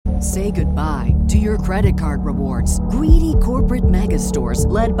Say goodbye to your credit card rewards. Greedy corporate mega stores,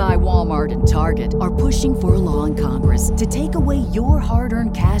 led by Walmart and Target, are pushing for a law in Congress to take away your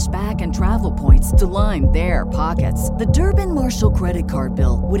hard-earned cash back and travel points to line their pockets. The Durbin-Marshall credit card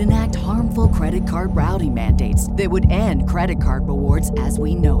bill would enact harmful credit card routing mandates that would end credit card rewards as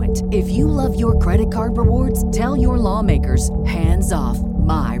we know it. If you love your credit card rewards, tell your lawmakers, hands off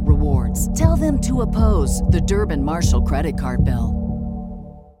my rewards. Tell them to oppose the Durbin-Marshall credit card bill.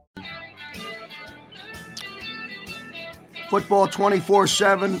 Football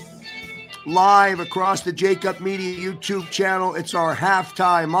 24/7 live across the Jacob Media YouTube channel. It's our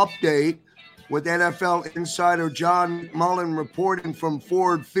halftime update with NFL insider John Mullen reporting from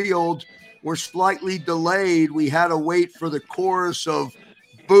Ford Field. We're slightly delayed. We had to wait for the chorus of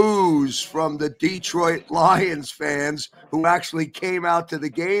boos from the Detroit Lions fans who actually came out to the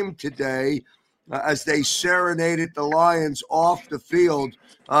game today as they serenaded the Lions off the field.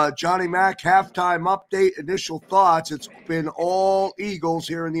 Johnny Mack, halftime update, initial thoughts. It's been all Eagles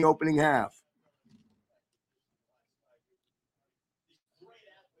here in the opening half.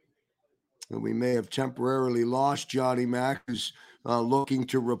 And we may have temporarily lost Johnny Mack, who's looking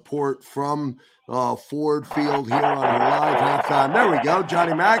to report from Ford Field here on our live halftime. There we go,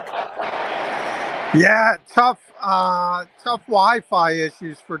 Johnny Mack. Yeah, tough Wi-Fi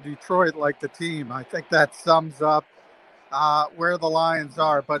issues for Detroit, like the team. I think that sums up where the Lions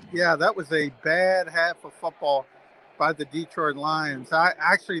are. But yeah, that was a bad half of football by the Detroit Lions.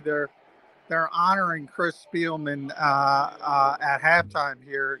 They're honoring Chris Spielman at halftime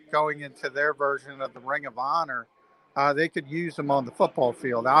here, going into their version of the Ring of Honor. They could use him on the football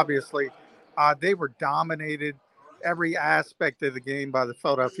field. Obviously, they were dominated every aspect of the game by the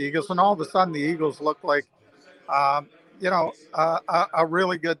Philadelphia Eagles, and all of a sudden the Eagles look like a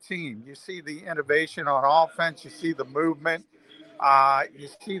really good team. You see the innovation on offense, you see the movement, you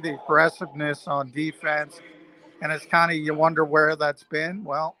see the aggressiveness on defense, and it's kind of, you wonder where that's been.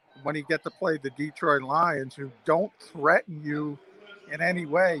 Well, when you get to play the Detroit Lions, who don't threaten you in any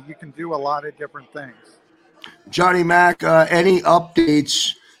way, you can do a lot of different things. Johnny Mack, any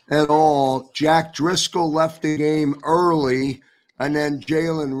updates at all? Jack Driscoll left the game early, and then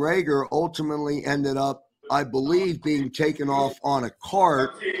Jalen Reagor ultimately ended up, I believe, being taken off on a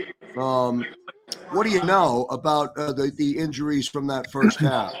cart. What do you know about the injuries from that first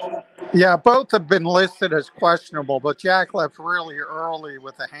half? Yeah, both have been listed as questionable, but Jack left really early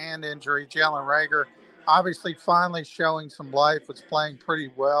with a hand injury. Jalen Reagor obviously finally showing some life, was playing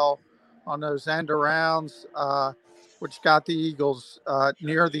pretty well on those end arounds, which got the Eagles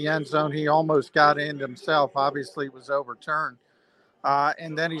near the end zone. He almost got in himself. Obviously, it was overturned.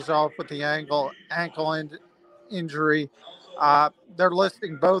 And then he's off with the ankle injury. They're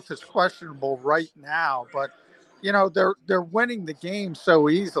listing both as questionable right now, but you know, they're winning the game so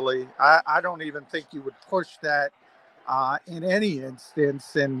easily. I don't even think you would push that in any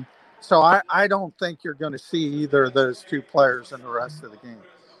instance. And so I don't think you're going to see either of those two players in the rest of the game.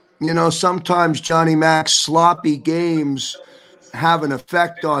 You know, sometimes, Johnny Mack, sloppy games have an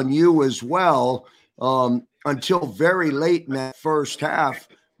effect on you as well. Until very late in that first half,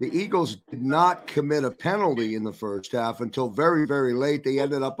 the Eagles did not commit a penalty in the first half until very, very late. They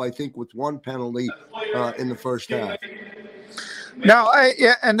ended up, I think, with one penalty in the first half. No,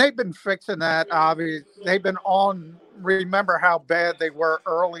 and they've been fixing that. Obviously, they've been on. Remember how bad they were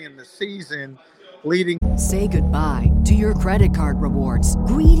early in the season, leading. Say goodbye to your credit card rewards.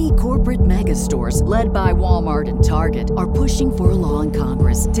 Greedy corporate mega stores, led by Walmart and Target, are pushing for a law in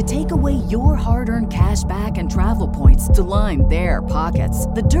Congress to take away your hard-earned cash back and travel points to line their pockets.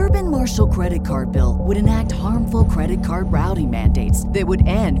 The Durbin-Marshall credit card bill would enact harmful credit card routing mandates that would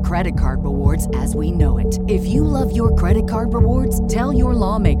end credit card rewards as we know it. If you love your credit card rewards, tell your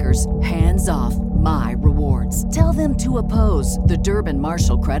lawmakers, hands off my rewards. Tell them to oppose the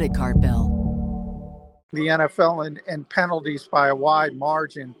Durbin-Marshall credit card bill. The NFL and penalties by a wide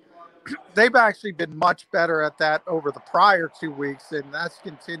margin. They've actually been much better at that over the prior 2 weeks, and that's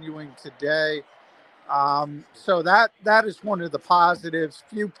continuing today. So that is one of the positives,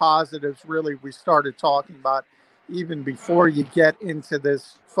 few positives really we started talking about even before you get into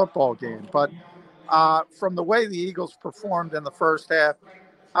this football game. But from the way the Eagles performed in the first half,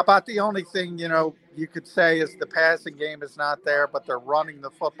 about the only thing, you could say is the passing game is not there, but they're running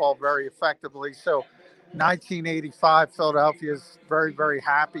the football very effectively. So 1985, Philadelphia is very, very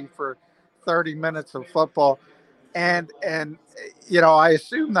happy for 30 minutes of football. And I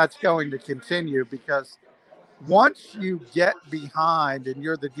assume that's going to continue because once you get behind and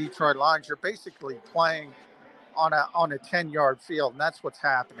you're the Detroit Lions, you're basically playing on a 10-yard field, and that's what's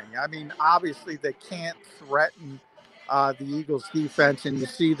happening. I mean, obviously they can't threaten the Eagles defense, and you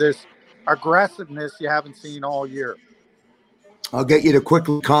see this aggressiveness you haven't seen all year. I'll get you to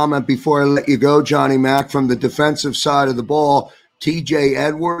quickly comment before I let you go, Johnny Mac, from the defensive side of the ball. TJ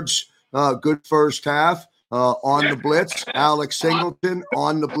Edwards, good first half on the blitz. Alex Singleton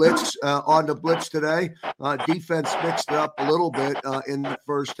on the blitz today. Defense mixed it up a little bit in the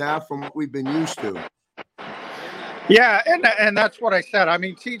first half from what we've been used to. Yeah, and that's what I said. I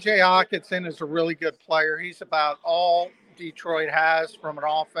mean, TJ Hockenson is a really good player. He's about all Detroit has from an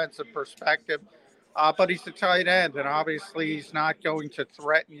offensive perspective. But he's a tight end, and obviously he's not going to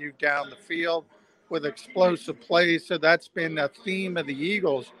threaten you down the field with explosive plays. So that's been a theme of the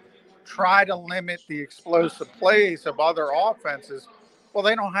Eagles. Try to limit the explosive plays of other offenses. Well,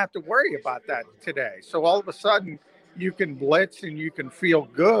 they don't have to worry about that today. So all of a sudden you can blitz and you can feel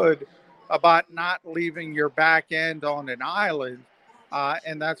good about not leaving your back end on an island.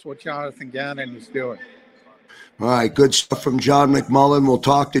 And that's what Jonathan Gannon is doing. All right, good stuff from John McMullen. We'll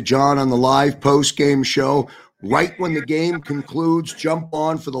talk to John on the live post-game show. Right when the game concludes, jump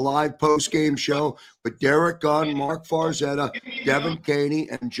on for the live post-game show with Derek Gunn, Mark Farzetta, Devin Caney,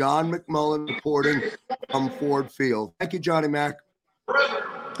 and John McMullen reporting from Ford Field. Thank you, Johnny Mac.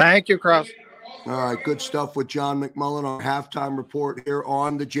 Thank you, Krause. All right, good stuff with John McMullen, our halftime report here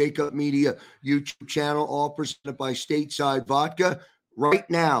on the Jacob Media YouTube channel, all presented by Stateside Vodka. Right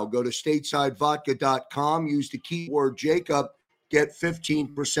now, go to statesidevodka.com, use the keyword Jacob, get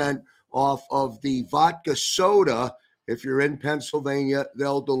 15% off of the vodka soda. If you're in Pennsylvania,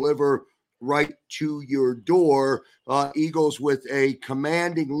 they'll deliver right to your door. Eagles with a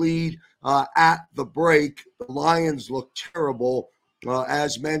commanding lead at the break. The Lions look terrible,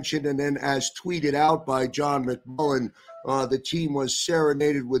 as mentioned, and then as tweeted out by John McMullen, the team was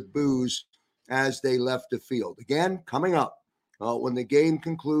serenaded with booze as they left the field. Again, coming up. When the game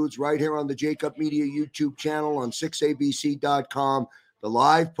concludes, right here on the Jacob Media YouTube channel on 6abc.com, the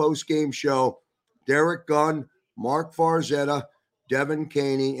live post-game show, Derek Gunn, Mark Farzetta, Devin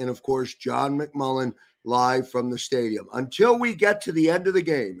Caney, and, of course, John McMullen live from the stadium. Until we get to the end of the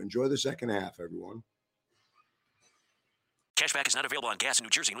game, enjoy the second half, everyone. Cashback is not available on gas in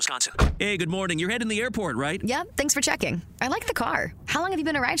New Jersey and Wisconsin. Hey, good morning. You're heading to the airport, right? Yep, thanks for checking. I like the car. How long have you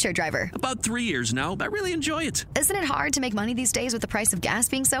been a rideshare driver? About 3 years now. I really enjoy it. Isn't it hard to make money these days with the price of gas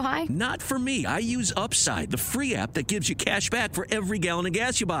being so high? Not for me. I use Upside, the free app that gives you cash back for every gallon of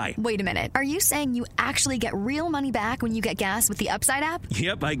gas you buy. Wait a minute. Are you saying you actually get real money back when you get gas with the Upside app?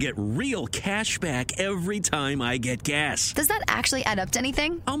 Yep, I get real cash back every time I get gas. Does that actually add up to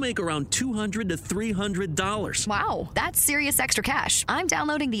anything? I'll make around $200 to $300. Wow, that's serious extra cash. I'm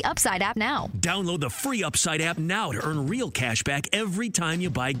downloading the Upside app now. Download the free Upside app now to earn real cash back every time you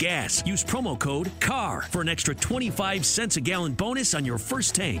buy gas. Use promo code CAR for an extra 25 cents a gallon bonus on your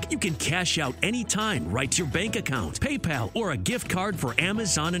first tank. You can cash out anytime right to your bank account, PayPal, or a gift card for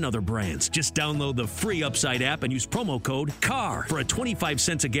Amazon and other brands. Just download the free Upside app and use promo code CAR for a 25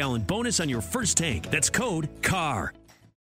 cents a gallon bonus on your first tank. That's code CAR.